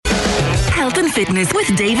Health and Fitness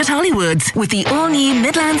with David Hollywood with the all-new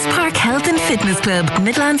Midlands Park Health and Fitness Club,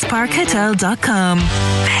 midlandsparkhotel.com.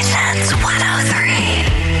 Midlands 103.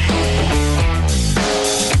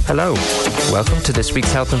 Hello, welcome to this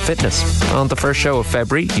week's Health and Fitness. On the first show of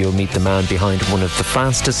February, you'll meet the man behind one of the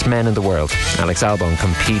fastest men in the world. Alex Albon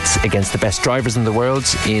competes against the best drivers in the world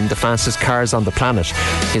in the fastest cars on the planet.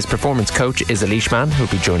 His performance coach is a Laois who'll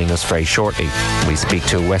be joining us very shortly. We speak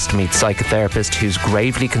to a Westmeath Psychotherapist who's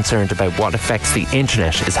gravely concerned about what effects the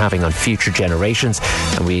internet is having on future generations,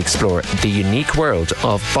 and we explore the unique world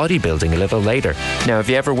of bodybuilding a little later. Now, have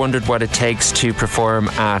you ever wondered what it takes to perform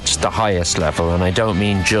at the highest level? And I don't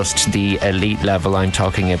mean just the elite level. I'm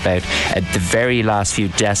talking about at the very last few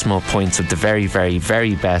decimal points of the very, very,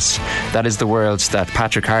 very best. That is the world that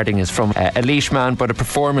Patrick Harding is from. A Laois man, but a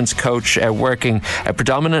performance coach working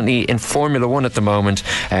predominantly in Formula 1 at the moment.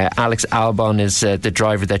 Alex Albon is the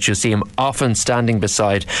driver that you'll see him often standing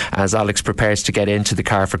beside as Alex prepares to get into the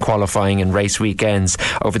car for qualifying and race weekends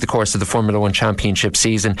over the course of the Formula 1 Championship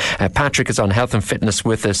season. Patrick is on Health and Fitness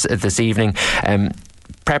with us this evening.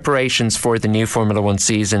 Preparations for the new Formula 1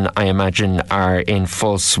 season, I imagine, are in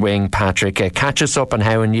full swing. Patrick, catch us up on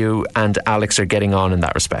how you and Alex are getting on in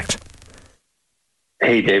that respect.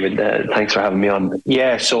 Hey David, thanks for having me on.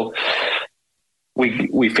 Yeah, so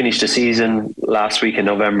we finished the season last week in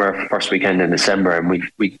November, first weekend in December, and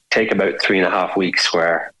we take about 3.5 weeks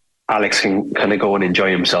where Alex can kind of go and enjoy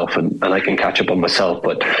himself and I can catch up on myself.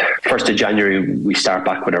 But 1st of January, we start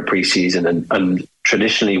back with our pre-season and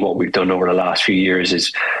traditionally what we've done over the last few years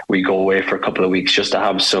is we go away for a couple of weeks just to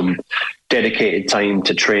have some dedicated time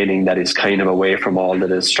to training that is kind of away from all the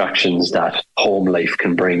distractions that home life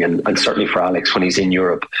can bring. And certainly for Alex, when he's in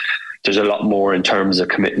Europe, there's a lot more in terms of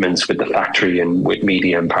commitments with the factory and with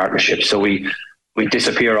media and partnerships. So we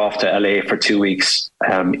disappear off to LA for 2 weeks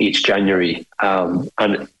each January.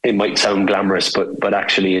 And it might sound glamorous, but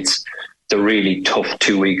actually it's the really tough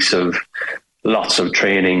 2 weeks of lots of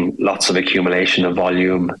training, lots of accumulation of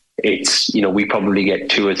volume. It's, we probably get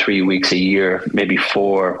 2 or 3 weeks a year, maybe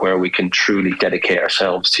 4, where we can truly dedicate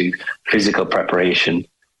ourselves to physical preparation.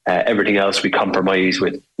 Everything else we compromise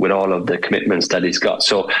with all of the commitments that he's got.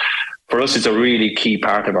 So for us, it's a really key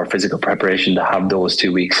part of our physical preparation to have those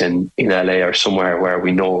 2 weeks in LA or somewhere where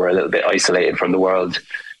we know we're a little bit isolated from the world.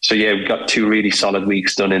 So yeah, we've got 2 really solid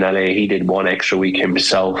weeks done in LA. He did 1 extra week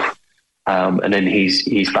himself. And then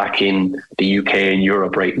he's back in the UK and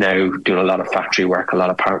Europe right now doing a lot of factory work, a lot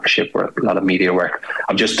of partnership work, a lot of media work.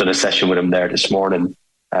 I've just done a session with him there this morning.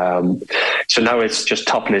 So now it's just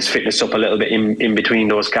topping his fitness up a little bit in between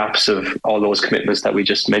those gaps of all those commitments that we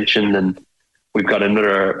just mentioned. And we've got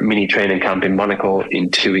another mini training camp in Monaco in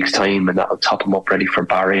 2 weeks' time, and that'll top him up ready for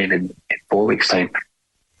Bahrain in 4 weeks' time.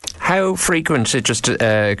 How frequent, it just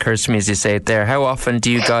occurs to me as you say it there, how often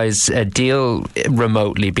do you guys deal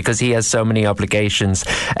remotely? Because he has so many obligations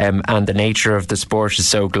and the nature of the sport is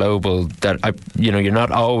so global that, you're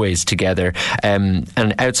not always together. And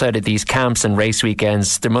outside of these camps and race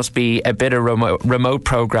weekends, there must be a bit of remote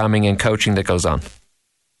programming and coaching that goes on.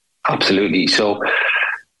 Absolutely. So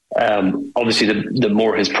obviously the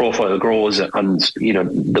more his profile grows and,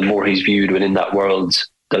 the more he's viewed within that world,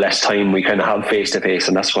 the less time we kind of have face to face.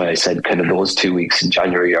 And that's why I said kind of those 2 weeks in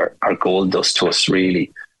January are gold dust to us, really.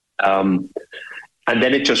 And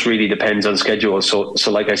then it just really depends on schedule. So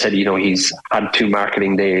like I said, he's had 2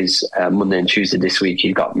 marketing days, Monday and Tuesday this week.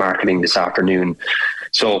 He's got marketing this afternoon.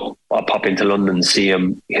 So I'll pop into London and see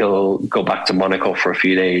him. He'll go back to Monaco for a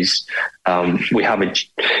few days.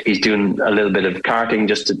 He's doing a little bit of karting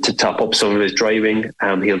just to top up some of his driving.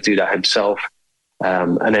 He'll do that himself.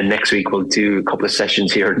 And then next week we'll do a couple of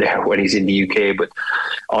sessions here and there when he's in the UK. But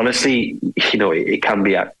honestly, it can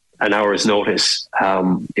be at an hour's notice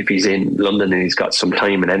if he's in London and he's got some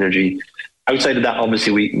time and energy. Outside of that,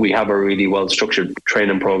 obviously, we have a really well-structured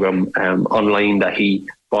training program online that he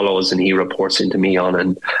follows and he reports into me on.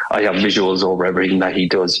 And I have visuals over everything that he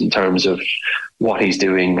does in terms of what he's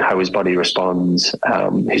doing, how his body responds,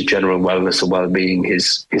 his general wellness and well-being,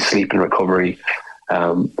 his sleep and recovery.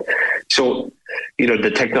 So,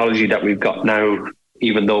 the technology that we've got now,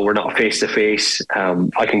 even though we're not face to face,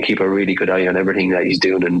 I can keep a really good eye on everything that he's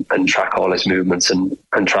doing and track all his movements and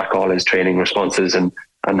track all his training responses and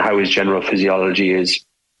how his general physiology is.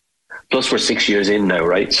 Plus, we're 6 years in now,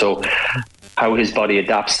 right? So how his body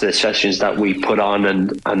adapts to the sessions that we put on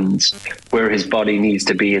and where his body needs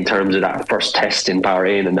to be in terms of that first test in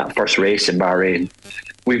Bahrain and that first race in Bahrain.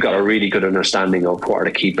 We've got a really good understanding of what are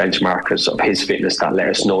the key benchmarkers of his fitness that let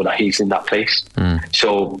us know that he's in that place.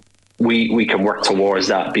 So we can work towards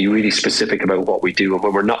that, be really specific about what we do. And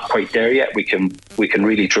when we're not quite there yet, we can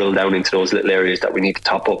really drill down into those little areas that we need to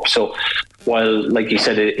top up. So while, like you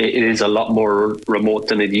said, it is a lot more remote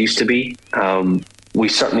than it used to be, we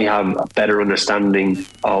certainly have a better understanding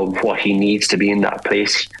of what he needs to be in that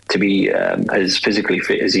place to be as physically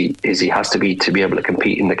fit as he has to be able to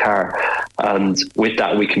compete in the car. And with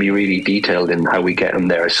that, we can be really detailed in how we get him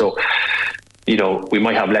there. So, you know, we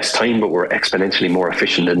might have less time, but we're exponentially more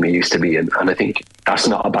efficient than we used to be. And I think that's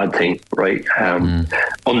not a bad thing, right?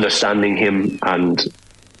 Understanding him and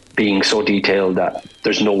being so detailed that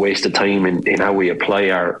there's no waste of time in how we apply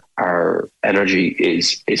our energy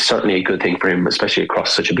is certainly a good thing for him, especially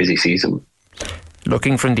across such a busy season.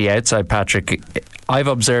 Looking from the outside, Patrick, I've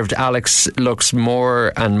observed Alex looks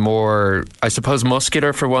more and more, I suppose,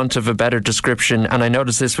 muscular, for want of a better description. And I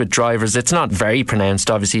notice this with drivers. It's not very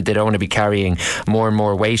pronounced. Obviously, they don't want to be carrying more and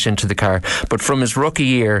more weight into the car. But from his rookie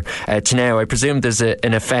year to now, I presume there's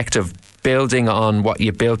an effect of building on what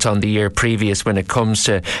you built on the year previous when it comes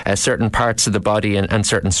to certain parts of the body and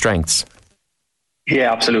certain strengths.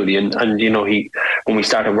 Yeah, absolutely. And you know, when we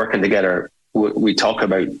started working together, we talk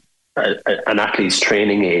about an athlete's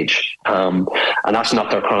training age, and that's not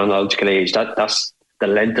their chronological age. That's the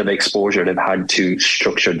length of exposure they've had to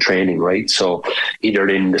structured training, right? So either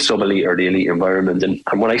in the sub-elite or the elite environment.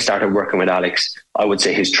 And when I started working with Alex, I would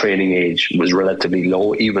say his training age was relatively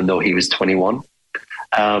low, even though he was 21.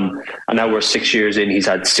 And now we're 6 years in. He's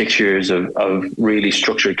had 6 years of really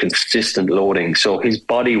structured, consistent loading. So his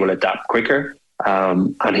body will adapt quicker.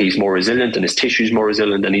 And he's more resilient, and his tissue's more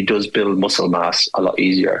resilient, and he does build muscle mass a lot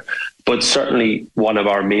easier. But certainly one of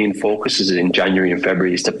our main focuses in January and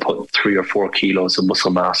February is to put 3 or 4 kilos of muscle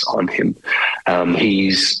mass on him.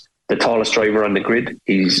 He's the tallest driver on the grid.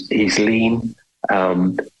 He's lean,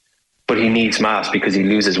 but he needs mass because he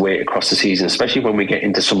loses weight across the season, especially when we get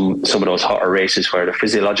into some of those hotter races where the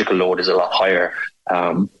physiological load is a lot higher.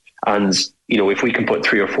 And, you know, if we can put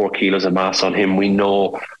 3 or 4 kilos of mass on him, we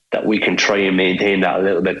know that we can try and maintain that a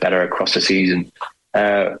little bit better across the season.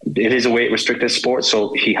 It is a weight restricted sport,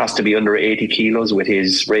 so he has to be under 80 kilos with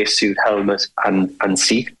his race suit, helmet and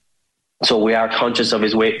seat. So we are conscious of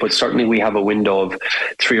his weight, but certainly we have a window of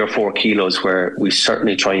 3 or 4 kilos where we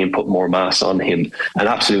certainly try and put more mass on him. And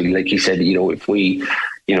absolutely, like you said, you know, if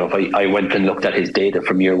I went and looked at his data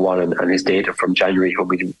from year one and his data from January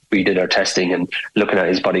when we did our testing, and looking at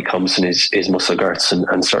his body comps and his muscle girths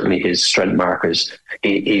and certainly his strength markers,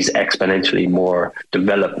 he's exponentially more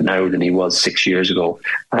developed now than he was 6 years ago.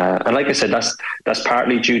 And like I said, that's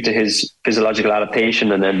partly due to his physiological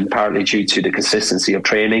adaptation, and then partly due to the consistency of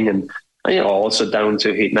training, and you know, also down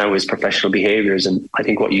to now his professional behaviours. And I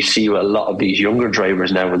think what you see with a lot of these younger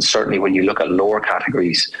drivers now, and certainly when you look at lower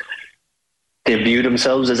categories, they view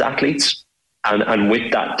themselves as athletes, and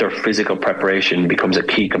with that, their physical preparation becomes a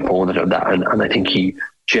key component of that. And I think he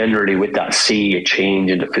generally, with that, see a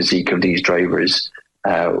change in the physique of these drivers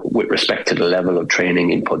with respect to the level of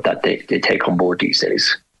training input that they take on board these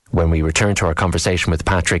days. When we return to our conversation with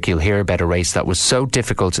Patrick, you'll hear about a race that was so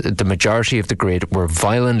difficult the majority of the grid were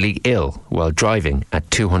violently ill while driving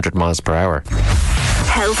at 200 miles per hour.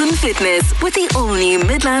 Health and fitness with the all-new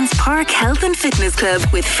Midlands Park Health and Fitness Club,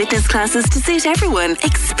 with fitness classes to suit everyone.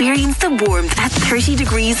 Experience the warmth at 30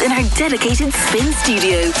 degrees in our dedicated spin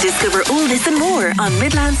studio. Discover all this and more on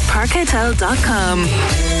midlandsparkhotel.com.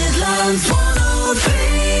 Midlands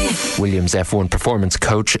 103. Williams F1 performance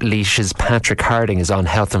coach Laois' Patrick Harding is on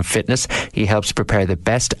health and fitness. He helps prepare the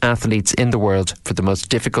best athletes in the world for the most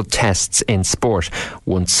difficult tests in sport.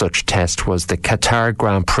 One such test was the Qatar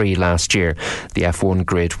Grand Prix last year. The F1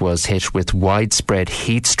 grid was hit with widespread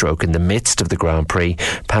heat stroke in the midst of the Grand Prix.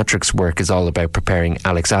 Patrick's work is all about preparing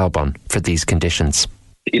Alex Albon for these conditions.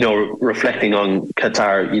 You know, reflecting on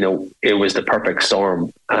Qatar, you know, it was the perfect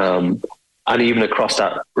storm. And even across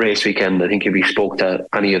that race weekend, I think if you spoke to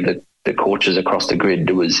any of the coaches across the grid,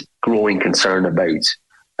 there was growing concern about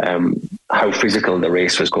how physical the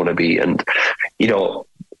race was going to be. And, you know,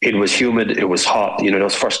 it was humid, it was hot. You know,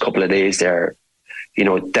 those first couple of days there, you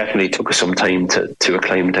know, it definitely took us some time to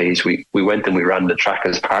acclimatise. We went and we ran the track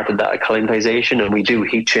as part of that acclimatisation, and we do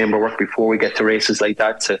heat chamber work before we get to races like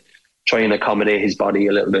that to try and accommodate his body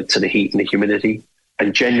a little bit to the heat and the humidity.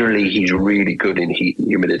 And generally, he's really good in heat and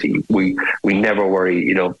humidity. We never worry.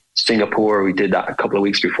 You know, Singapore, we did that a couple of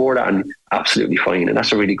weeks before that, and absolutely fine. And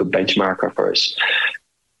that's a really good benchmarker for us.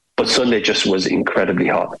 But Sunday just was incredibly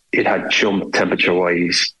hot. It had jumped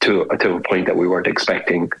temperature-wise to a point that we weren't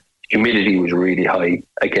expecting. Humidity was really high.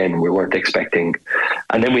 Again, we weren't expecting.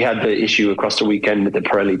 And then we had the issue across the weekend with the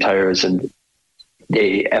Pirelli tyres, and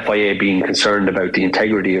the FIA being concerned about the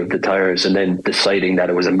integrity of the tyres and then deciding that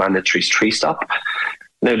it was a mandatory tree stop.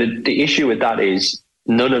 Now, the issue with that is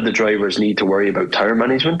none of the drivers need to worry about tyre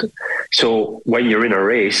management. So when you're in a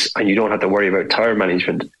race and you don't have to worry about tyre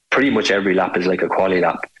management, pretty much every lap is like a quali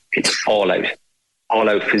lap. It's all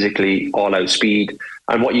out physically, all out speed.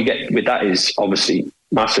 And what you get with that is obviously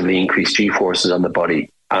massively increased G-forces on the body,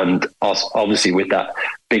 and obviously with that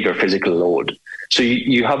bigger physical load. So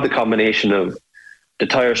you have the combination of the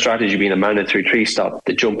tyre strategy being a mandatory tree stop,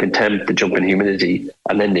 the jump in temp, the jump in humidity,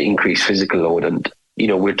 and then the increased physical load. And,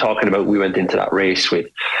 we're talking about, we went into that race with,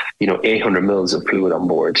 800 mils of fluid on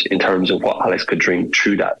board in terms of what Alex could drink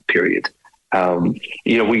through that period.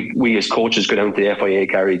 We as coaches go down to the FIA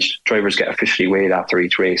garage, drivers get officially weighed after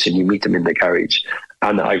each race and you meet them in the garage.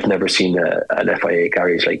 And I've never seen an FIA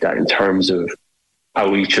garage like that in terms of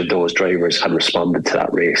how each of those drivers had responded to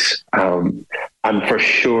that race. And for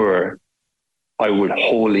sure, I would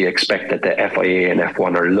wholly expect that the FIA and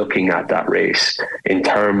F1 are looking at that race in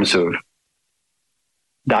terms of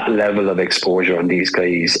that level of exposure on these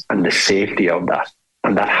guys and the safety of that.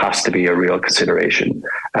 And that has to be a real consideration.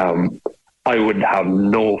 I would have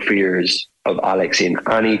no fears of Alex in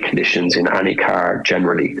any conditions, in any car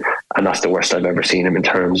generally. And that's the worst I've ever seen him in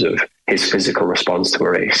terms of his physical response to a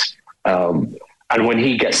race. And when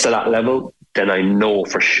he gets to that level, then I know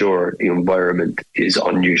for sure the environment is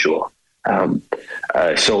unusual.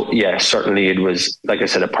 So yeah, certainly it was, like I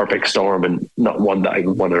said, a perfect storm and not one that I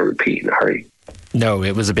would want to repeat in a hurry. No,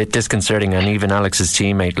 it was a bit disconcerting, and even Alex's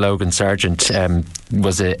teammate Logan Sargent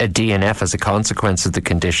was a DNF as a consequence of the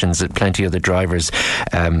conditions. Plenty of the drivers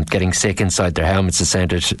getting sick inside their helmets. It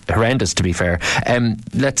sounded horrendous, to be fair.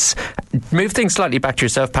 Let's move things slightly back to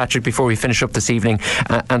yourself, Patrick, before we finish up this evening,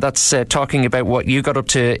 and that's talking about what you got up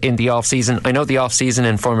to in the off-season. I know the off-season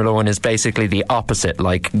in Formula 1 is basically the opposite.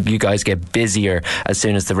 Like, you guys get busier as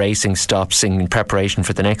soon as the racing stops in preparation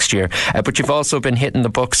for the next year, but you've also been hitting the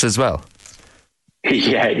books as well.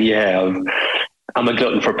 Yeah. I'm a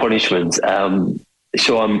glutton for punishment.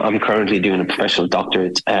 So I'm currently doing a professional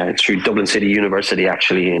doctorate through Dublin City University,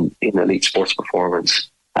 actually, in elite sports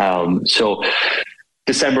performance. So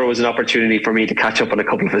December was an opportunity for me to catch up on a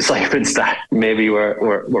couple of assignments that maybe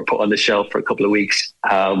were put on the shelf for a couple of weeks.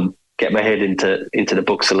 Get my head into the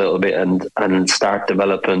books a little bit and start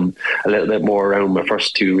developing a little bit more around my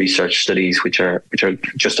first two research studies, which are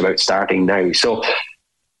just about starting now. So.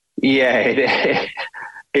 Yeah,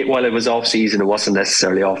 while it was off season, it wasn't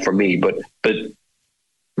necessarily off for me, but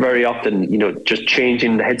very often, just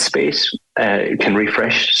changing the headspace can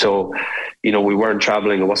refresh. So, we weren't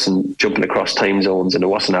traveling, it wasn't jumping across time zones, and it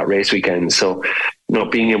wasn't at race weekends. So,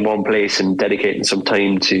 being in one place and dedicating some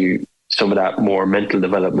time to some of that more mental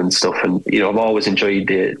development stuff. And, I've always enjoyed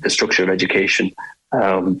the structure of education.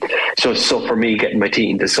 So for me, getting my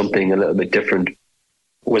teeth into something a little bit different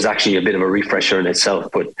was actually a bit of a refresher in itself.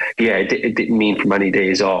 But yeah, it didn't mean for many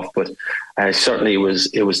days off, but certainly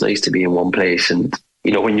it was nice to be in one place. And,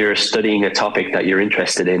 when you're studying a topic that you're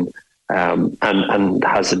interested in, and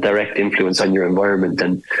has a direct influence on your environment,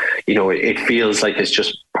 and, it feels like it's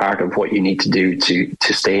just part of what you need to do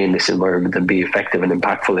to stay in this environment and be effective and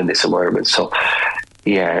impactful in this environment. So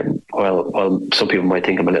yeah, well, some people might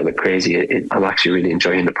think I'm a little bit crazy. I'm actually really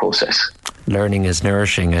enjoying the process. Learning is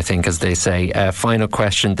nourishing, I think, as they say. Final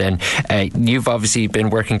question then. You've obviously been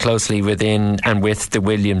working closely within and with the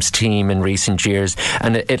Williams team in recent years,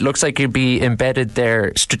 and it looks like you'll be embedded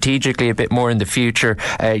there strategically a bit more in the future.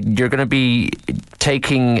 You're going to be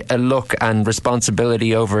taking a look and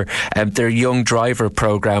responsibility over their young driver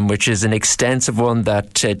program, which is an extensive one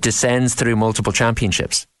that descends through multiple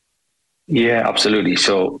championships. Yeah, absolutely.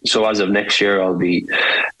 So as of next year, I'll be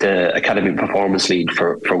the Academy Performance Lead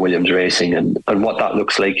for Williams Racing. And what that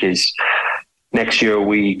looks like is next year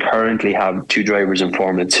we currently have 2 drivers in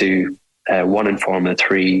Formula 2, 1 in Formula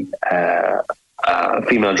 3, a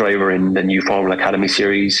female driver in the new Formula Academy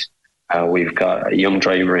series. We've got a young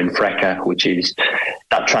driver in FRECA, which is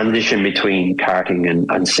that transition between karting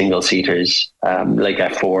and single seaters, like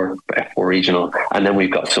F4 regional. And then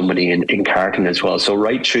we've got somebody in karting as well. So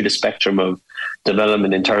right through the spectrum of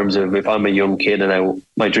development, in terms of, if I'm a young kid and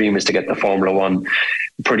my dream is to get to Formula 1,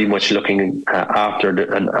 pretty much looking after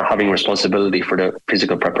and having responsibility for the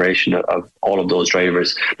physical preparation of all of those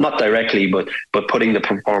drivers, not directly, but putting the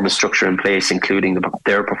performance structure in place, including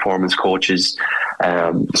their performance coaches,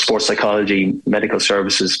 sports psychology, medical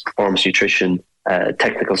services, performance nutrition,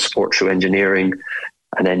 technical support through engineering,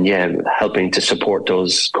 and then helping to support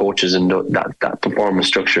those coaches and that performance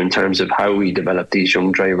structure in terms of how we develop these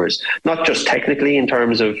young drivers, not just technically in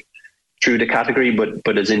terms of through the category,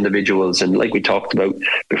 but as individuals. And like we talked about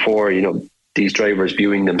before, these drivers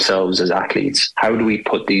viewing themselves as athletes? How do we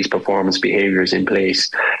put these performance behaviours in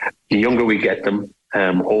place? The younger we get them,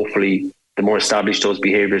 hopefully the more established those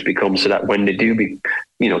behaviours become, so that when they do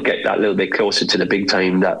get that little bit closer to the big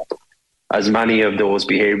time, that as many of those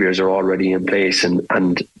behaviours are already in place,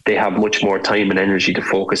 and they have much more time and energy to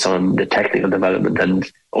focus on the technical development and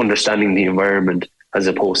understanding the environment, as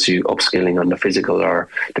opposed to upskilling on the physical or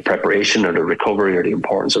the preparation or the recovery or the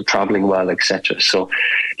importance of travelling well, etc. So,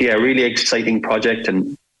 yeah, really exciting project,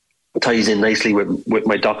 and ties in nicely with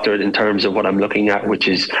my doctorate in terms of what I'm looking at, which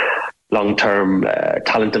is long-term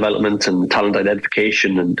talent development and talent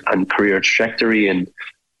identification and career trajectory, and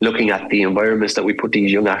looking at the environments that we put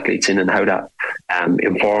these young athletes in and how that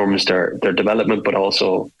informs their development, but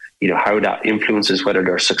also how that influences whether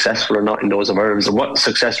they're successful or not in those environments, and what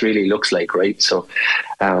success really looks like, right? So,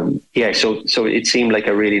 so it seemed like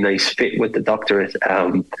a really nice fit with the doctorate.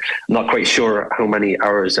 I'm not quite sure how many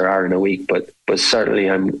hours there are in a week, but certainly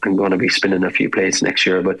I'm going to be spinning a few plates next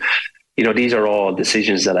year. But these are all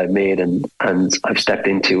decisions that I've made and I've stepped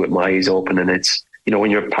into with my eyes open. And it's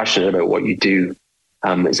when you're passionate about what you do,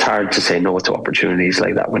 it's hard to say no to opportunities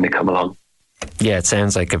like that when they come along. Yeah, it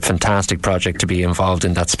sounds like a fantastic project to be involved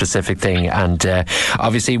in that specific thing, and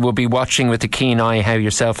obviously we'll be watching with a keen eye how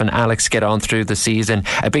yourself and Alex get on through the season.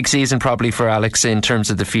 A big season probably for Alex in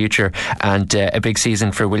terms of the future, and a big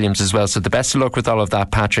season for Williams as well. So the best of luck with all of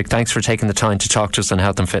that, Patrick. Thanks for taking the time to talk to us on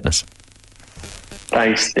Health and Fitness.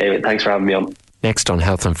 Thanks, David. Thanks for having me on. Next on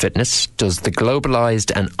Health and Fitness, does the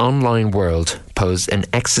globalised and online world pose an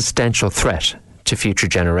existential threat to future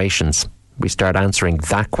generations? We start answering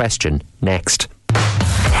that question next.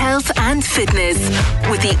 Health and Fitness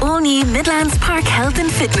with the all-new Midlands Park Health and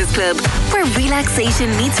Fitness Club, where relaxation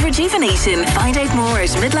meets rejuvenation. Find out more at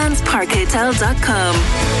midlandsparkhotel.com.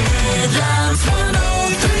 Midlands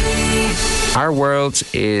 103. Our world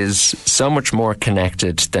is so much more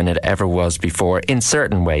connected than it ever was before, in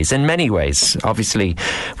certain ways, in many ways. Obviously,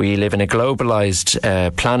 we live in a globalised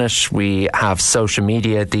planet. We have social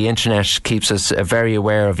media. The internet keeps us very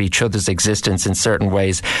aware of each other's existence in certain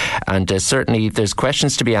ways. And certainly there's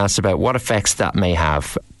questions to be asked about what effects that may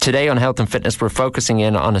have. Today on Health and Fitness, we're focusing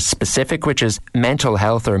in on a specific, which is mental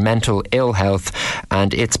health or mental ill health,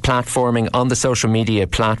 and its platforming on the social media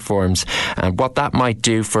platforms, and what that might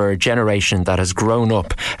do for a generation that has grown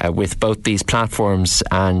up with both these platforms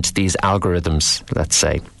and these algorithms, let's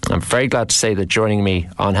say. I'm very glad to say that joining me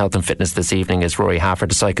on Health and Fitness this evening is Rory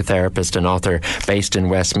Hafford, a psychotherapist and author based in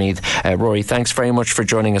Westmeath. Rory, thanks very much for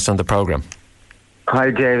joining us on the programme. Hi,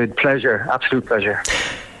 David. Pleasure. Absolute pleasure.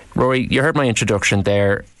 Rory, you heard my introduction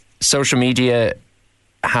there. Social media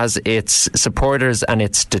has its supporters and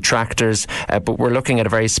its detractors, but we're looking at a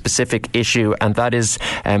very specific issue, and that is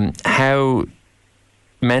how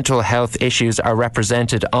mental health issues are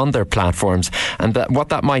represented on their platforms, and what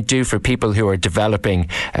that might do for people who are developing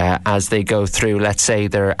as they go through, let's say,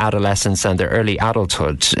 their adolescence and their early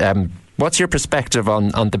adulthood. What's your perspective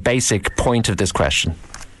on the basic point of this question?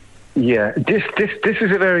 Yeah, this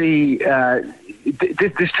is a very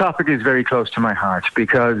this topic is very close to my heart,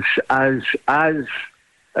 because as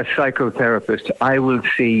a psychotherapist, I will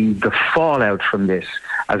see the fallout from this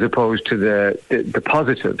as opposed to the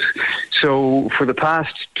positives. So for the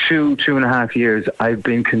past two and a half years, I've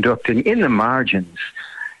been conducting in the margins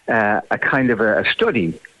a kind of a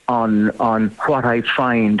study on what I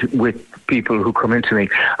find with people who come into me,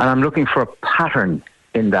 and I'm looking for a pattern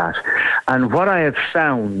in that. And what I have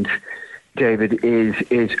found, David,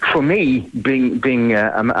 is for me, being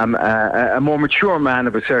a more mature man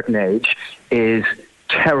of a certain age, is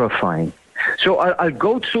terrifying. So I'll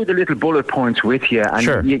go through the little bullet points with you, and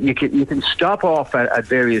sure. you can stop off at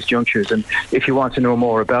various junctures, and if you want to know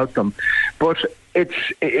more about them. But it's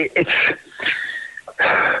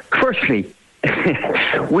firstly,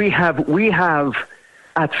 we have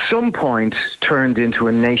at some point turned into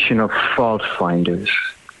a nation of fault finders.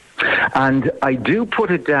 And I do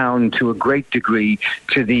put it down to a great degree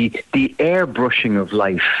to the airbrushing of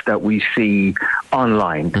life that we see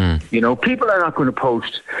online. You know, people are not going to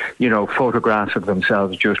post, photographs of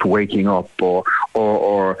themselves just waking up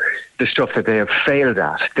or the stuff that they have failed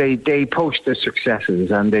at. They post their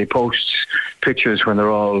successes, and they post pictures when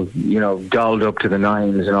they're all, dolled up to the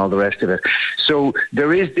nines and all the rest of it. So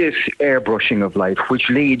there is this airbrushing of life, which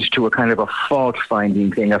leads to a kind of a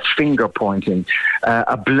fault-finding thing, a finger-pointing,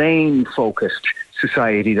 a blame-focused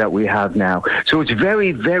society that we have now. So it's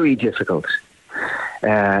very, very difficult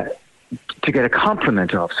to get a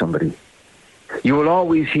compliment off somebody. You will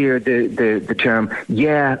always hear the term,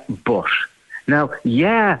 yeah, but. Now,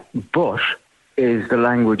 yeah, but is the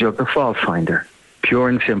language of the fault finder, pure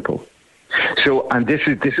and simple. So, and this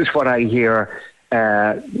is what I hear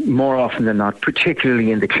more often than not,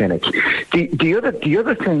 particularly in the clinic. The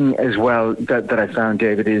other thing as well that I found,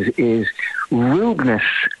 David, is rudeness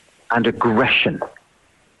and aggression.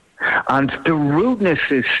 And the rudeness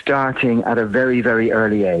is starting at a very, very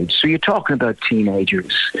early age. So you're talking about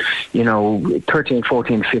teenagers, 13,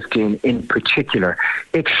 14, 15 in particular.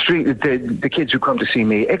 The kids who come to see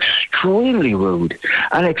me, extremely rude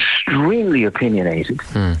and extremely opinionated.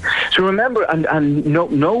 So remember, and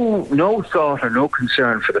no thought or no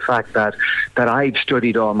concern for the fact that I've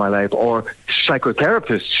studied all my life, or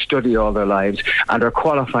psychotherapists study all their lives and are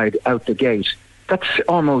qualified out the gate. That's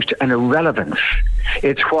almost an irrelevance.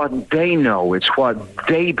 It's what they know. It's what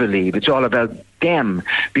they believe. It's all about them,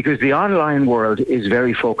 because the online world is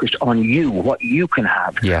very focused on you, what you can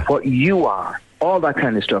have, what you are, all that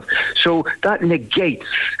kind of stuff. So that negates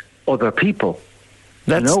other people.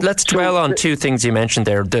 Let's dwell on two things you mentioned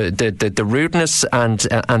there: the rudeness and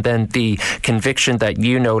then the conviction that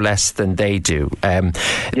you know less than they do.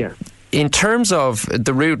 In terms of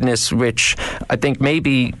the rudeness, which I think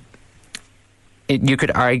maybe you could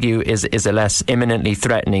argue is a less imminently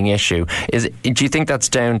threatening issue, do you think that's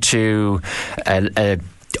down to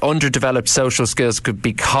underdeveloped social skills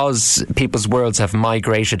because people's worlds have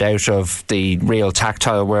migrated out of the real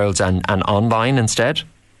tactile worlds and online instead?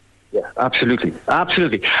 Yeah, absolutely.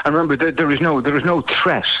 And remember, there is no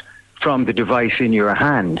threat from the device in your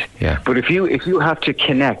hand. Yeah. But if you have to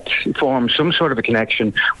form some sort of a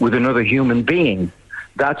connection with another human being,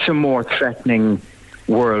 that's a more threatening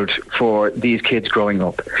world for these kids growing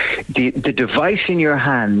up. The device in your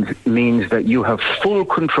hand means that you have full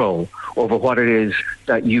control over what it is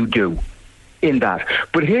that you do in that.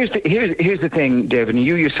 But here's the thing, David, and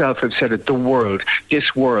you yourself have said it,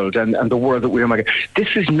 this world and the world that we're making, this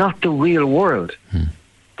is not the real world.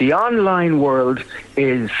 The online world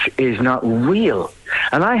is not real.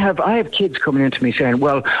 And I have kids coming into me saying,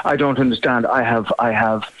 well, I don't understand. I have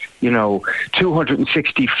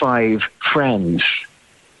 265 friends.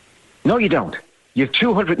 No, you don't. You have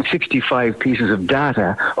 265 pieces of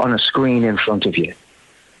data on a screen in front of you.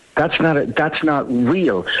 That's not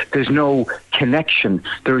real. There's no connection.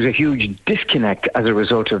 There is a huge disconnect as a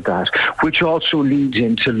result of that, which also leads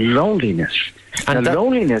into loneliness. And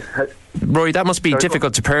loneliness... Rory, that must be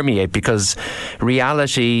difficult to permeate, because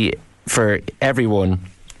reality for everyone,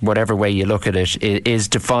 whatever way you look at it, is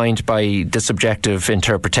defined by the subjective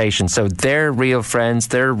interpretation. So their real friends,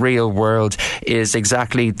 their real world is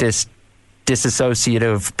exactly this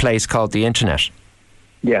disassociative place called the internet.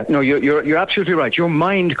 Yeah, no, you're absolutely right. Your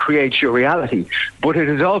mind creates your reality, but it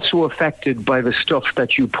is also affected by the stuff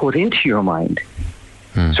that you put into your mind.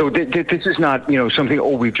 So this is not,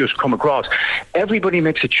 something, we've just come across. Everybody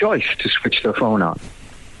makes a choice to switch their phone on.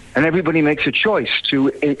 And everybody makes a choice to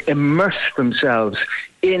immerse themselves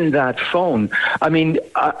in that phone. I mean,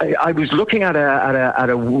 I was looking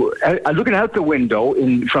looking out the window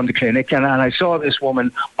from the clinic, and I saw this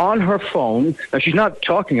woman on her phone. Now, she's not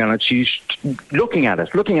talking on it; she's looking at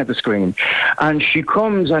the screen. And she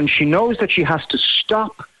comes and she knows that she has to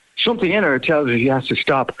stop. Something in her tells her she has to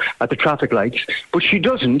stop at the traffic lights, but she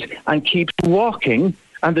doesn't and keeps walking.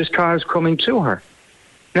 And there's cars coming to her.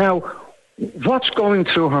 Now, what's going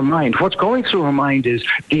through her mind? What's going through her mind is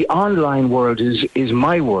the online world is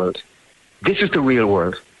my world. This is the real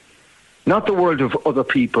world, not the world of other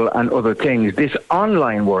people and other things. This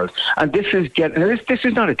online world, and this is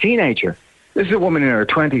not a teenager. This is a woman in her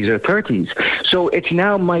 20s or 30s. So it's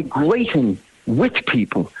now migrating with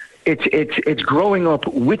people. It's growing up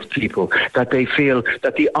with people that they feel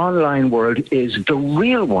that the online world is the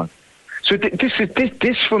real one. So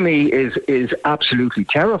this for me is absolutely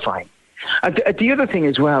terrifying. And the other thing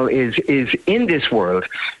as well is in this world,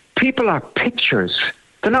 people are pictures.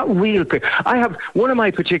 They're not real pictures. I have one of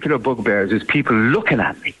my particular bugbears is people looking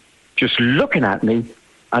at me, just looking at me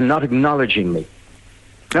and not acknowledging me.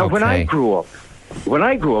 Now, when I grew up,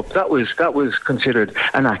 that was considered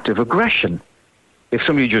an act of aggression. If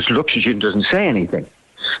somebody just looks at you and doesn't say anything.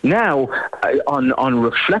 Now, on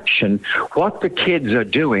reflection, what the kids are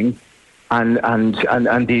doing, and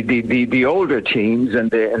the older teens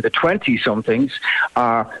and the 20-somethings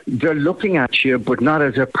they're looking at you, but not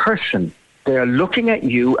as a person. They are looking at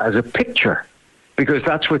you as a picture, because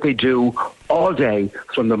that's what they do all day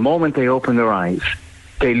from the moment they open their eyes.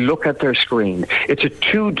 They look at their screen. It's a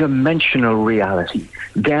two-dimensional reality,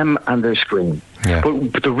 them and their screen. Yeah.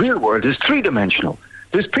 But the real world is three-dimensional.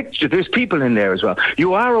 There's pictures, there's people in there as well.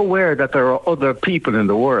 You are aware that there are other people in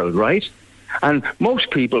the world, right? And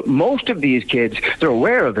most of these kids, they're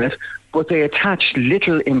aware of it, but they attach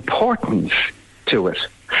little importance to it.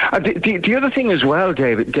 The other thing as well,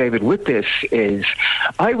 David, with this is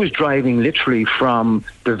I was driving literally from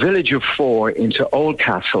the village of Four into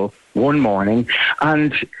Oldcastle one morning,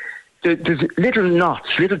 and there's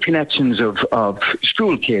little connections of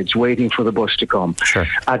school kids waiting for the bus to come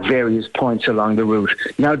at various points along the route.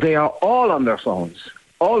 Now, they are all on their phones,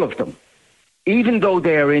 all of them. Even though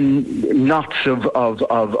they are in knots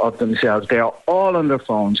of themselves, they are all on their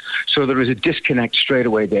phones. So there is a disconnect straight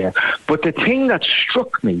away there. But the thing that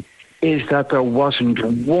struck me is that there wasn't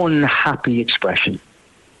one happy expression.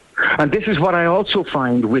 And this is what I also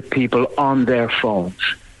find with people on their phones.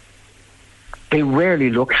 They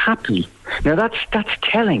rarely look happy. Now that's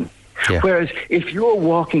telling. Yeah. Whereas if you're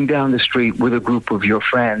walking down the street with a group of your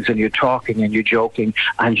friends and you're talking and you're joking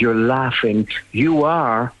and you're laughing, you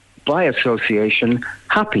are, by association,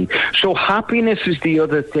 happy. So happiness is the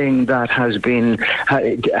other thing that has been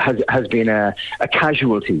a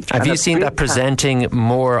casualty. Have you seen that presenting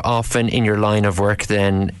more often in your line of work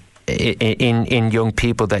than in young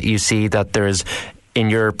people, that you see that there's,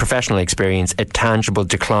 in your professional experience, a tangible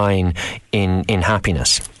decline in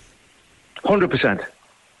happiness? 100%.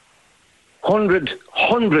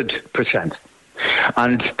 100%.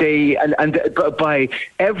 And by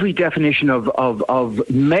every definition of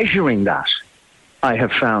measuring that, I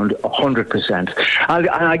have found 100%.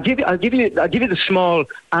 I'll give you the small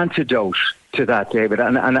antidote to that, David,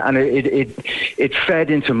 and it fed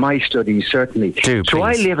into my studies certainly. So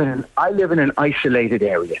I live in an isolated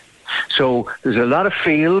area. So there's a lot of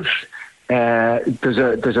fields, there's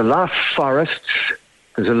a lot of forests,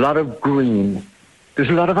 there's a lot of green, there's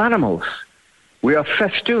a lot of animals. We are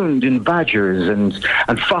festooned in badgers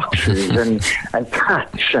and foxes and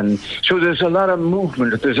cats, and so there's a lot of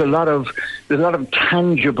movement. There's a lot of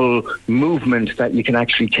tangible movement that you can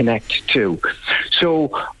actually connect to. So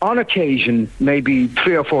on occasion, maybe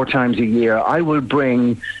 3 or 4 times a year, I will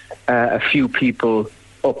bring a few people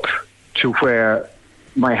up to where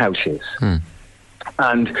my house is.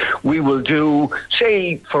 And we will do,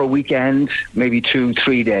 say, for a weekend, maybe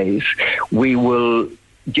 2-3 days, we will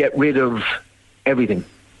get rid of everything,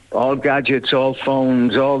 all gadgets, all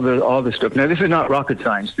phones, all the stuff. Now, this is not rocket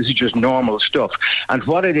science. This is just normal stuff. And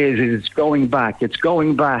what it is it's going back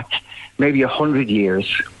maybe 100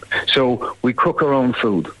 years. So we cook our own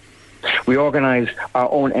food. We organize our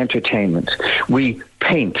own entertainment. We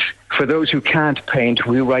paint. For those who can't paint,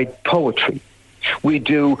 we write poetry. We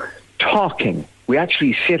do talking. We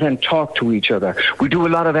actually sit and talk to each other. We do a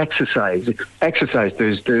lot of exercise.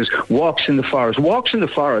 There's walks in the forest. Walks in the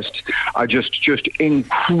forest are just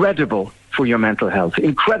incredible for your mental health.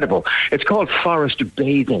 Incredible. It's called forest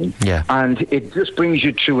bathing. Yeah. And it just brings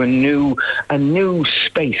you to a new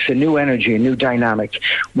space, a new energy, a new dynamic.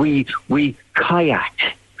 We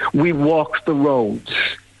kayak. We walk the roads.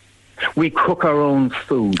 We cook our own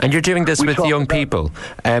food. And you're doing this with young people.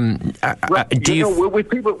 With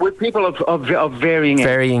people of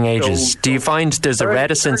varying ages. So, do you find there's a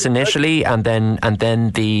reticence initially, and then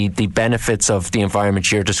the benefits of the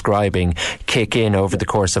environment you're describing kick in over the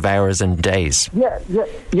course of hours and days? Yeah,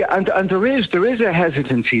 and there is a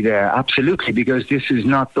hesitancy there, absolutely, because this is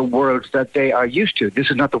not the world that they are used to. This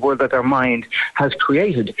is not the world that their mind has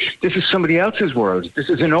created. This is somebody else's world. This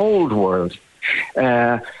is an old world.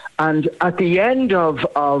 And at the end of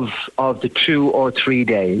the 2 or 3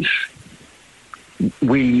 days,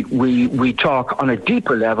 we talk on a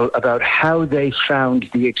deeper level about how they found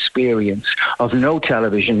the experience of no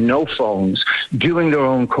television, no phones, doing their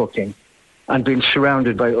own cooking, and being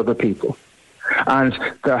surrounded by other people. And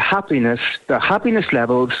their happiness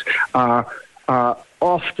levels are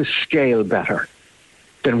off the scale better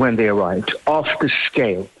than when they arrived, off the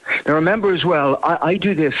scale. Now remember as well, I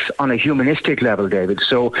do this on a humanistic level, David,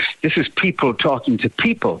 so this is people talking to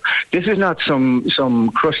people. This is not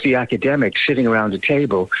some crusty academic sitting around a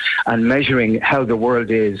table and measuring how the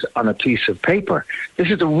world is on a piece of paper.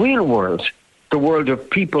 This is the real world, the world of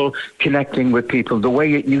people connecting with people, the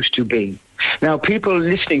way it used to be. Now, people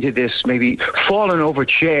listening to this maybe falling over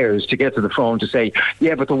chairs to get to the phone to say,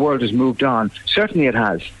 yeah, but the world has moved on. Certainly it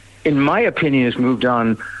has. In my opinion, it's moved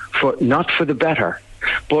on not for the better,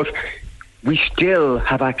 but we still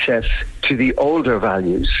have access to the older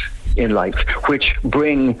values in life, which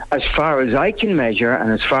bring, as far as I can measure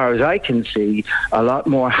and as far as I can see, a lot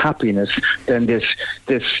more happiness than this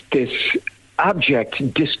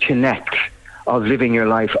abject disconnect of living your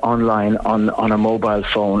life online on a mobile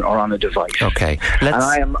phone or on a device. Okay,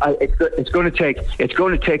 it's going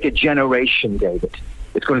to take a generation, David.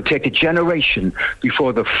 It's going to take a generation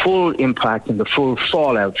before the full impact and the full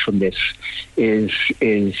fallout from this is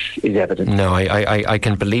evident. No, I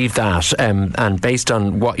can believe that. And based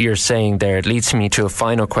on what you're saying there, it leads me to a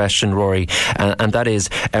final question, Rory, and that is,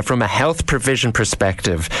 from a health provision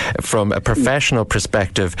perspective, from a professional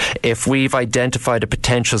perspective, if we've identified a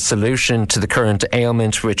potential solution to the current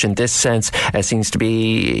ailment, which in this sense seems to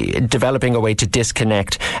be developing a way to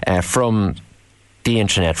disconnect from the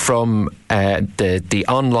internet, from the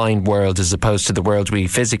online world as opposed to the world we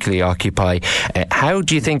physically occupy, how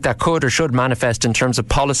do you think that could or should manifest in terms of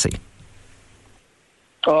policy?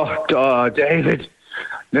 Oh, David,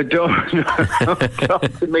 no, don't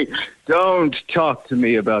talk to me. Don't talk to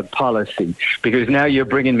me about policy, because now you're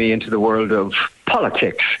bringing me into the world of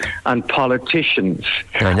politics and politicians.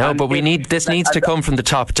 I know, but this needs to come from the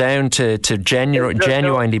top down to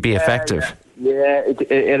genuinely be effective. Yeah,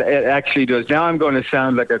 it actually does. Now I'm going to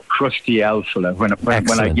sound like a crusty alpha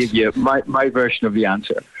when I give you my version of the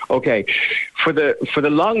answer. Okay, for the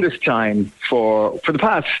longest time, for the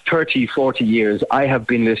past 30, 40 years, I have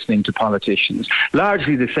been listening to politicians,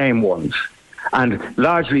 largely the same ones, and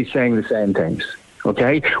largely saying the same things.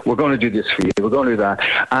 Okay, we're going to do this for you, we're going to do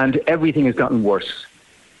that, and everything has gotten worse.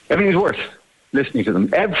 Everything's worse listening to them.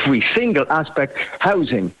 Every single aspect: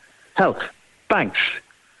 housing, health, banks,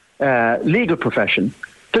 legal profession,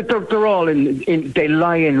 they're all they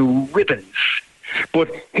lie in ribbons.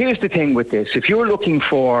 But here's the thing with this: if you're looking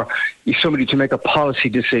for somebody to make a policy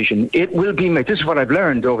decision, it will be made. This is what I've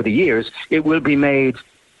learned over the years. It will be made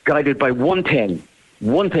guided by one thing.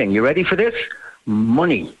 One thing. You ready for this?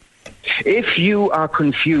 Money. If you are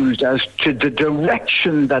confused as to the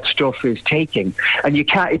direction that stuff is taking, and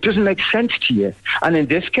it doesn't make sense to you, and in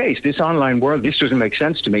this case, this online world, this doesn't make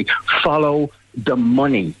sense to me, follow the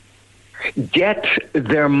money. Get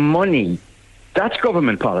their money. That's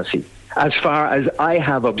government policy, as far as I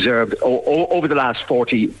have observed over the last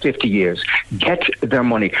 40, 50 years. Get their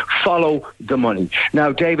money. Follow the money.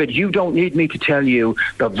 Now, David, you don't need me to tell you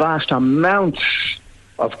the vast amounts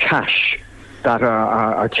of cash that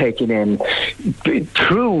are taken in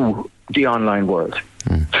through the online world,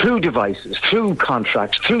 through devices, through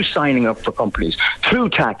contracts, through signing up for companies, through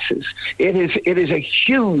taxes. It is a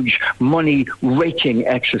huge money raking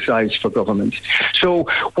exercise for government. So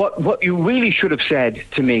what you really should have said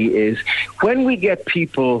to me is, when we get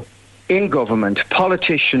people in government,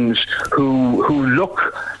 politicians who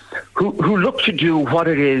look to do what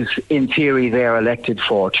it is in theory they're elected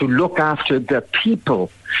for, to look after the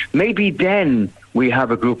people, maybe then we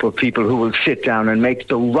have a group of people who will sit down and make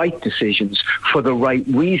the right decisions for the right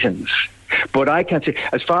reasons. But I can see,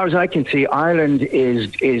 as far as I can see, Ireland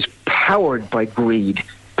is powered by greed,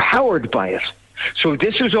 powered by it. So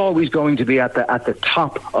this is always going to be at the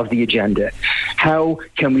top of the agenda. How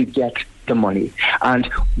can we get the money?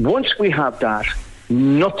 And once we have that,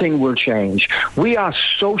 nothing will change. We are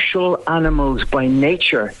social animals by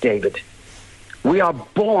nature, David. We are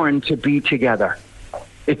born to be together.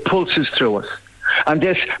 It pulses through us. And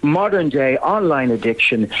this modern day online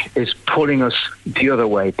addiction is pulling us the other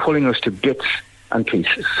way, pulling us to bits and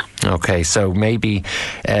pieces. Okay, so maybe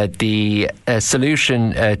the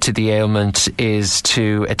solution to the ailment is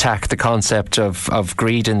to attack the concept of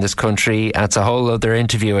greed in this country. That's a whole other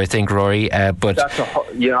interview, I think, Rory. But that's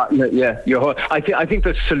I think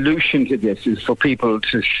the solution to this is for people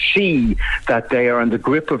to see that they are in the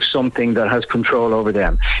grip of something that has control over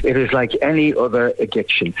them. It is like any other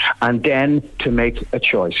addiction, and then to make a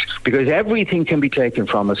choice, because everything can be taken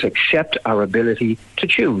from us except our ability to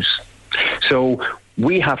choose. So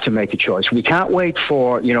we have to make a choice. We can't wait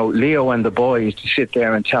for, Leo and the boys to sit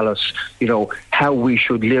there and tell us, how we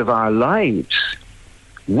should live our lives.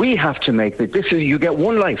 We have to make you get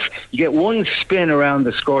one life. You get one spin around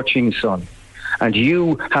the scorching sun, and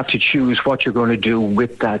you have to choose what you're going to do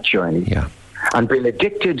with that journey. Yeah. And being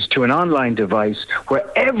addicted to an online device where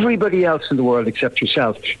everybody else in the world except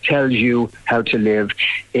yourself tells you how to live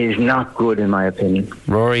is not good, in my opinion.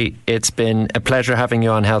 Rory, it's been a pleasure having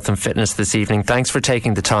you on Health and Fitness this evening. Thanks for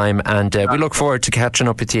taking the time, and we look forward to catching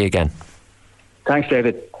up with you again. Thanks,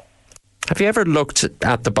 David. Have you ever looked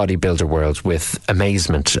at the bodybuilder world with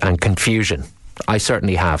amazement and confusion? I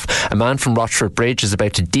certainly have. A man from Rochford Bridge is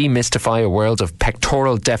about to demystify a world of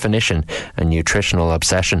pectoral definition and nutritional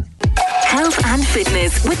obsession. Health and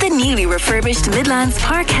Fitness with the newly refurbished Midlands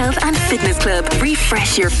Park Health and Fitness Club.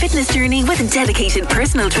 Refresh your fitness journey with dedicated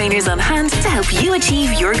personal trainers on hand to help you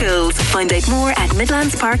achieve your goals. Find out more at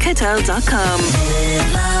midlandsparkhotel.com.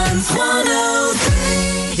 Midlands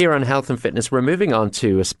 103. Here on Health and Fitness, we're moving on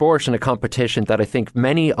to a sport and a competition that I think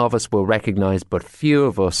many of us will recognise, but few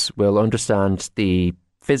of us will understand the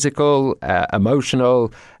physical,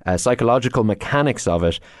 emotional, psychological mechanics of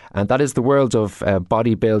it, and that is the world of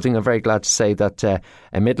bodybuilding. I'm very glad to say that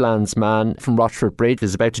a Midlands man from Rochford Bridge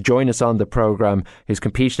is about to join us on the programme, who's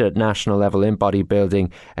competed at national level in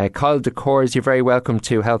bodybuilding. Kyle DeCours, you're very welcome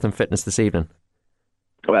to Health and Fitness this evening.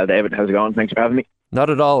 Well, David, how's it going? Thanks for having me. Not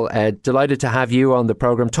at all. Delighted to have you on the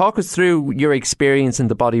programme. Talk us through your experience in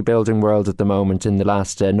the bodybuilding world at the moment in the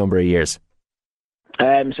last number of years.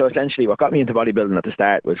 So essentially what got me into bodybuilding at the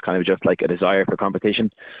start was kind of just like a desire for competition.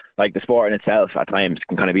 Like the sport in itself at times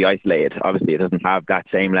can kind of be isolated. Obviously it doesn't have that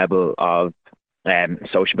same level of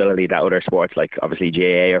sociability that other sports like obviously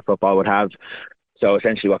GAA or football would have. So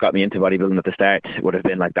essentially what got me into bodybuilding at the start would have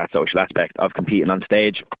been like that social aspect of competing on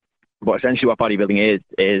stage. But essentially what bodybuilding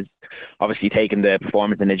is obviously taking the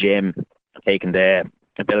performance in the gym, taking the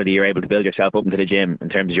ability you're able to build yourself up into the gym in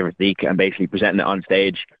terms of your physique and basically presenting it on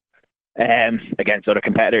stage against other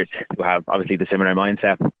competitors who have obviously the similar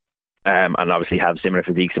mindset and obviously have similar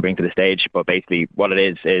physiques to bring to the stage. But basically what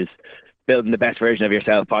it is building the best version of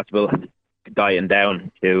yourself possible, dieting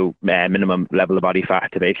down to minimum level of body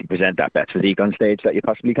fat to basically present that best physique on stage that you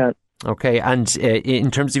possibly can. Okay, and in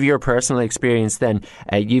terms of your personal experience then,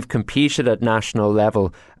 you've competed at national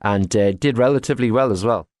level and did relatively well as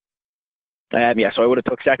well. So I would have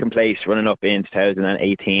took second place running up in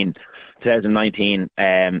 2018. 2019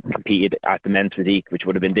 competed at the men's physique, which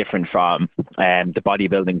would have been different from the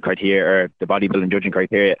bodybuilding criteria or the bodybuilding judging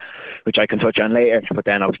criteria, which I can touch on later. But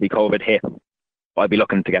then obviously COVID hit. I'll be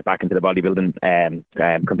looking to get back into the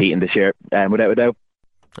bodybuilding competing this year without a doubt.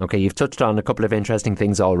 Okay, you've touched on a couple of interesting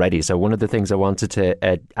things already. So one of the things I wanted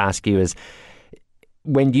to ask you is,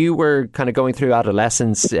 when you were kind of going through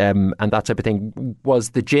adolescence and that type of thing,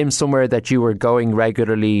 was the gym somewhere that you were going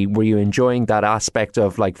regularly? Were you enjoying that aspect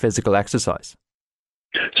of like physical exercise?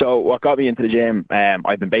 So what got me into the gym,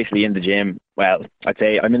 I've been basically in the gym, well, I'd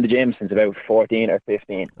say I'm in the gym since about 14 or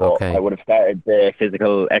 15. So okay. I would have started the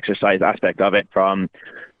physical exercise aspect of it from,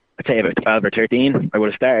 I'd say about 12 or 13. I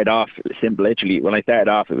would have started off simple, literally. When I started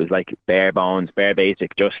off, it was like bare bones, bare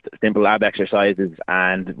basic, just simple ab exercises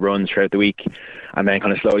and runs throughout the week. And then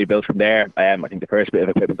kind of slowly built from there. I think the first bit of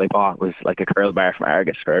equipment I bought was like a curl bar from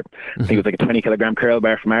Argus I think it was like a 20 kilogram curl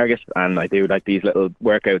bar from Argus. And I do like these little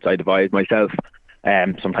workouts I devised myself,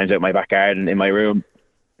 sometimes out in my back garden in my room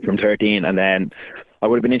from 13. And then I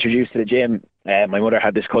would have been introduced to the gym. My mother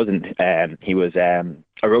had this cousin. He was a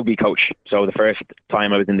rugby coach. So the first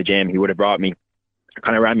time I was in the gym, he would have brought me,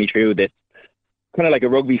 kind of ran me through this kind of like a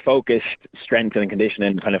rugby focused strength and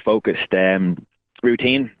conditioning kind of focused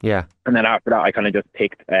routine. Yeah. And then after that, I kind of just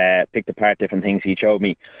picked apart different things he showed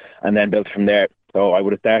me and then built from there. So I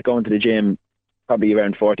would have started going to the gym probably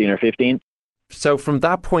around 14 or 15. So from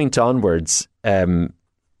that point onwards,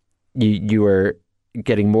 you were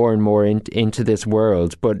getting more and more into this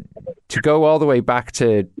world, but to go all the way back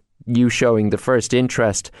to you showing the first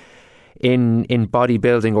interest in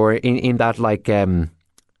bodybuilding or in that like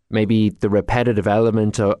maybe the repetitive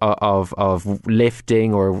element of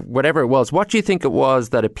lifting or whatever it was, what do you think it was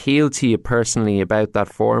that appealed to you personally about that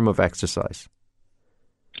form of exercise?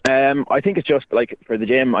 I think it's just like for the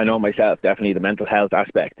gym, I know myself, definitely the mental health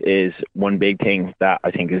aspect is one big thing that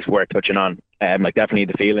I think is worth touching on. Like definitely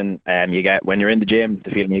the feeling you get when you're in the gym,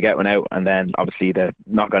 the feeling you get when out, and then obviously the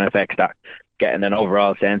knock-on effects that getting an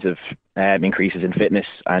overall sense of increases in fitness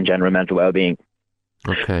and general mental well-being.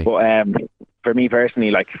 Okay. But for me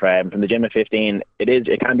personally, like from the gym at 15,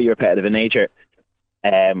 it can be repetitive in nature.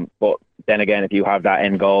 But then again, if you have that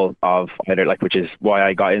end goal of either like, which is why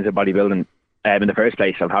I got into bodybuilding in the first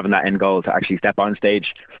place, of having that end goal to actually step on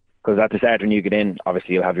stage. Because at the start when you get in,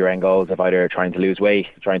 obviously you'll have your end goals of either trying to lose weight,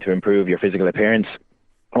 trying to improve your physical appearance,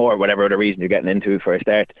 or whatever other reason you're getting into for a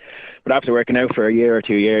start. But after working out for a year or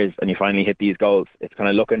 2 years and you finally hit these goals, it's kind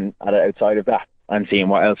of looking at it outside of that and seeing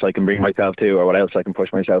what else I can bring myself to or what else I can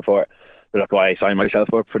push myself for. So that's why I signed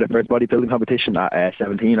myself up for the first bodybuilding competition at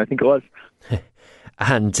 17, I think it was.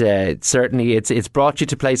 And certainly it's brought you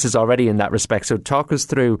to places already in that respect. So talk us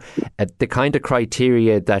through the kind of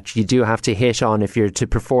criteria that you do have to hit on if you're to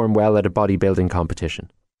perform well at a bodybuilding competition.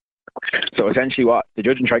 So essentially what the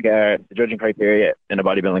judging criteria in a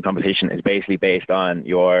bodybuilding competition is basically based on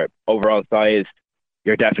your overall size,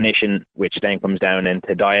 your definition, which then comes down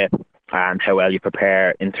into diet and how well you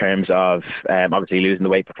prepare in terms of obviously losing the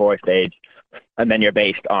weight before stage. And then you're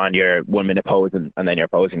based on your 1 minute posing and then your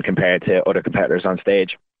posing compared to other competitors on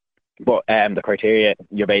stage. But the criteria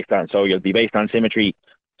you're based on, so you'll be based on symmetry.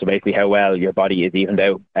 So basically how well your body is evened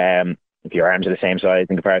out. If your arms are the same size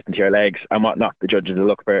in comparison to your legs and whatnot, the judges will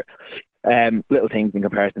look for little things in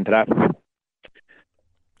comparison to that.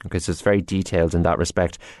 Okay, so it's very detailed in that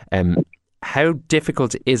respect. how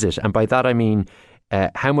difficult is it? And by that I mean,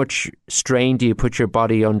 how much strain do you put your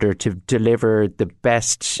body under to deliver the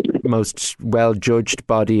best, most well-judged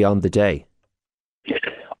body on the day?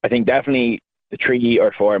 I think definitely the 3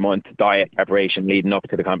 or 4 month diet preparation leading up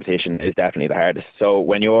to the competition is definitely the hardest. So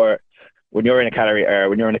when you're in a calorie or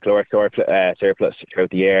when you're in a caloric surplus throughout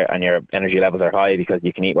the year and your energy levels are high because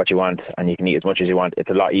you can eat what you want and you can eat as much as you want, it's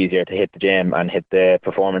a lot easier to hit the gym and hit the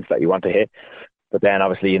performance that you want to hit. But then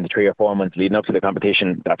obviously in the 3 or 4 months leading up to the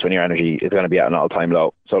competition, that's when your energy is going to be at an all-time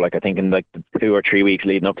low. So like I think in like the 2 or 3 weeks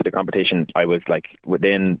leading up to the competition, I was like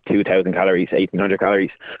within 2,000 calories, 1,800 calories.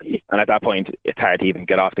 And at that point, it's hard to even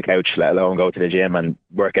get off the couch, let alone go to the gym and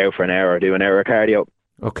work out for an hour or do an hour of cardio.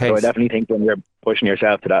 Okay. So I definitely think when you're pushing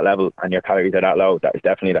yourself to that level and your calories are that low, that is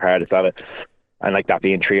definitely the hardest of it. And like that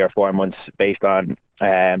being 3 or 4 months based on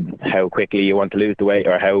how quickly you want to lose the weight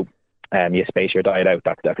or how you space your diet out,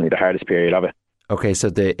 that's definitely the hardest period of it. Okay, so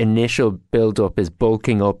the initial build-up is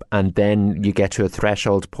bulking up and then you get to a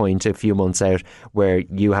threshold point a few months out where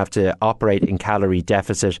you have to operate in calorie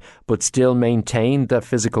deficit but still maintain the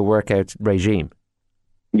physical workout regime.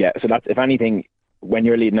 Yeah, so that's, if anything, when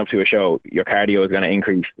you're leading up to a show, your cardio is going to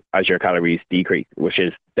increase as your calories decrease, which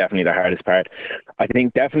is definitely the hardest part. I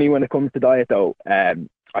think definitely when it comes to diet though,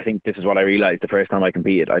 I think this is what I realised the first time I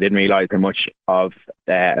competed. I didn't realise how much of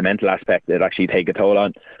a mental aspect it actually take a toll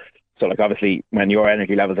on. So like obviously when your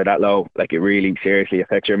energy levels are that low, like it really seriously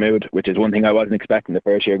affects your mood, which is one thing I wasn't expecting the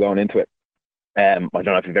first year going into it. I don't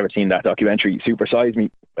know if you've ever seen that documentary, Super Size Me,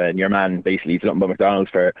 and your man basically eats something by McDonald's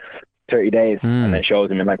for 30 days and then shows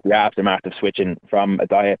him in like the aftermath of switching from a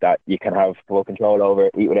diet that you can have full control over,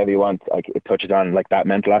 eat whatever you want. Like it touches on like that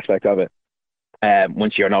mental aspect of it.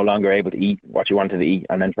 Once you're no longer able to eat what you wanted to eat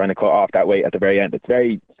and then trying to cut off that weight at the very end, it's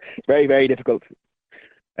very, very, very difficult.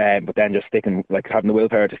 But then just sticking, like having the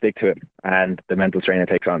willpower to stick to it and the mental strain it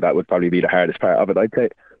takes on, that would probably be the hardest part of it, I'd say.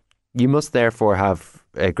 You must therefore have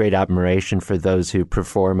a great admiration for those who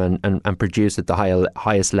perform and produce at the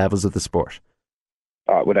highest levels of the sport.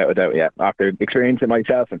 Without a doubt, yeah. After experiencing it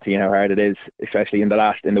myself and seeing how hard it is, especially in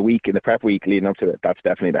the prep week leading up to it, that's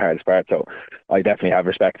definitely the hardest part. So I definitely have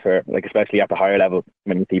respect for, like, especially at the higher level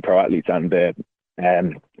when you see pro athletes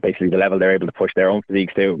and basically the level they're able to push their own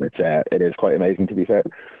physiques to. It is quite amazing, to be fair.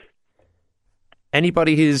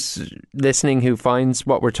 Anybody who's listening who finds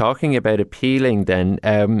what we're talking about appealing, then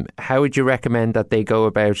how would you recommend that they go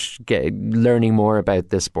about learning more about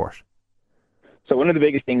this sport? So one of the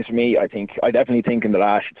biggest things for me, I definitely think in the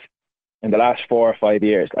last 4 or 5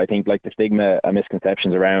 years, I think like the stigma and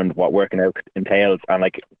misconceptions around what working out entails, and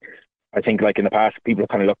like I think like in the past people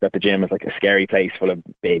kind of looked at the gym as like a scary place full of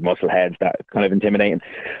big muscle heads that kind of intimidating.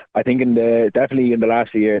 I think definitely in the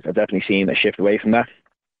last few years I've definitely seen a shift away from that,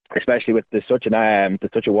 especially with there's such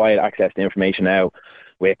a wide access to information now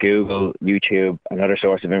with Google, YouTube and other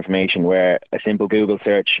sources of information, where a simple Google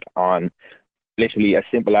search on literally as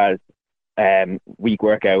simple as week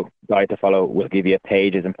workout, diet to follow will give you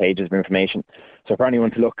pages and pages of information. So for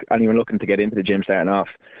anyone looking to get into the gym starting off,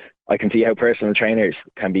 I can see how personal trainers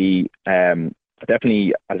can be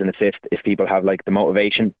definitely as an assist if people have like the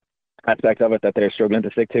motivation aspect of it that they're struggling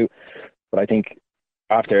to stick to. But I think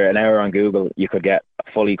after an hour on Google, you could get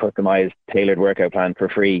a fully customized, tailored workout plan for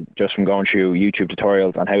free just from going through YouTube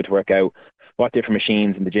tutorials on how to work out, what different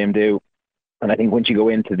machines in the gym do. And I think once you go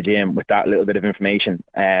into the gym with that little bit of information,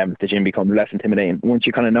 the gym becomes less intimidating once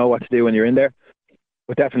you kind of know what to do when you're in there.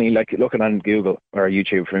 But definitely like looking on Google or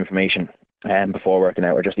YouTube for information before working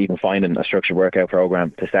out, or just even finding a structured workout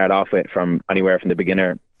program to start off with from anywhere from the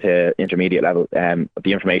beginner to intermediate level. The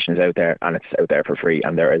information is out there and it's out there for free,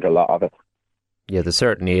 and there is a lot of it. Yeah, there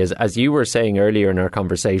certainly is. As you were saying earlier in our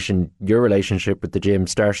conversation, your relationship with the gym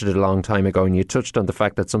started a long time ago, and you touched on the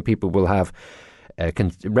fact that some people will have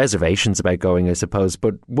reservations about going, I suppose.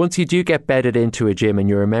 But once you do get bedded into a gym and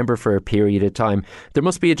you're a member for a period of time, there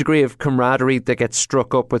must be a degree of camaraderie that gets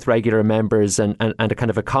struck up with regular members and a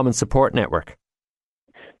kind of a common support network.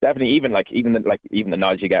 Definitely, even the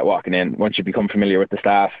nods you get walking in, once you become familiar with the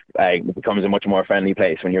staff, it becomes a much more friendly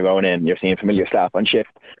place. When you're going in, you're seeing familiar staff on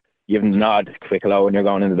shift, you give them the nod, quick hello when you're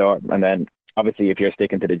going in the door. And then obviously if you're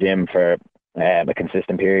sticking to the gym for a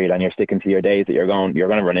consistent period and you're sticking to your days that you're going to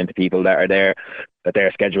run into people that are there, that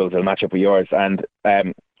their schedules will match up with yours. And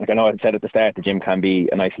like I know I said at the start, the gym can be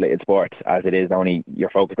an isolated sport, as it is only you're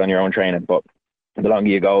focused on your own training. But the longer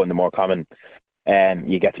you go and the more common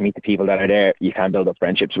you get to meet the people that are there, you can build up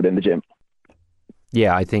friendships within the gym.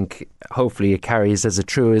 Yeah, I think hopefully it carries as a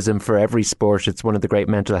truism for every sport. It's one of the great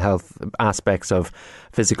mental health aspects of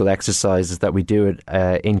physical exercise is that we do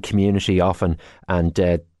it in community often,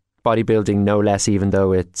 and bodybuilding no less, even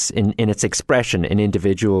though it's in its expression an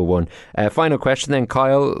individual one. Final question then,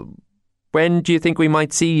 Kyle. When do you think we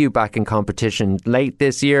might see you back in competition? Late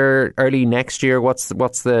this year, early next year? What's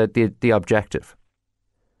the objective?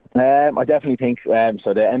 I definitely think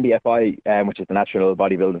so. The NBFI, which is the National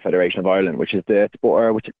Bodybuilding Federation of Ireland, which is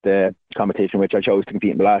the competition which I chose to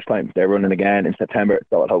compete in the last time, they're running again in September,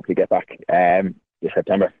 so I'll hopefully get back this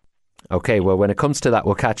September. Okay, well, when it comes to that,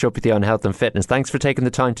 we'll catch up with you on health and fitness. Thanks for taking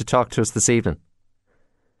the time to talk to us this evening.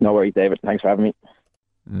 No worries, David. Thanks for having me.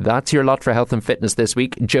 That's your lot for health and fitness this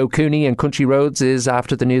week. Joe Cooney and Country Roads is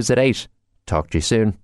after the news at 8. Talk to you soon.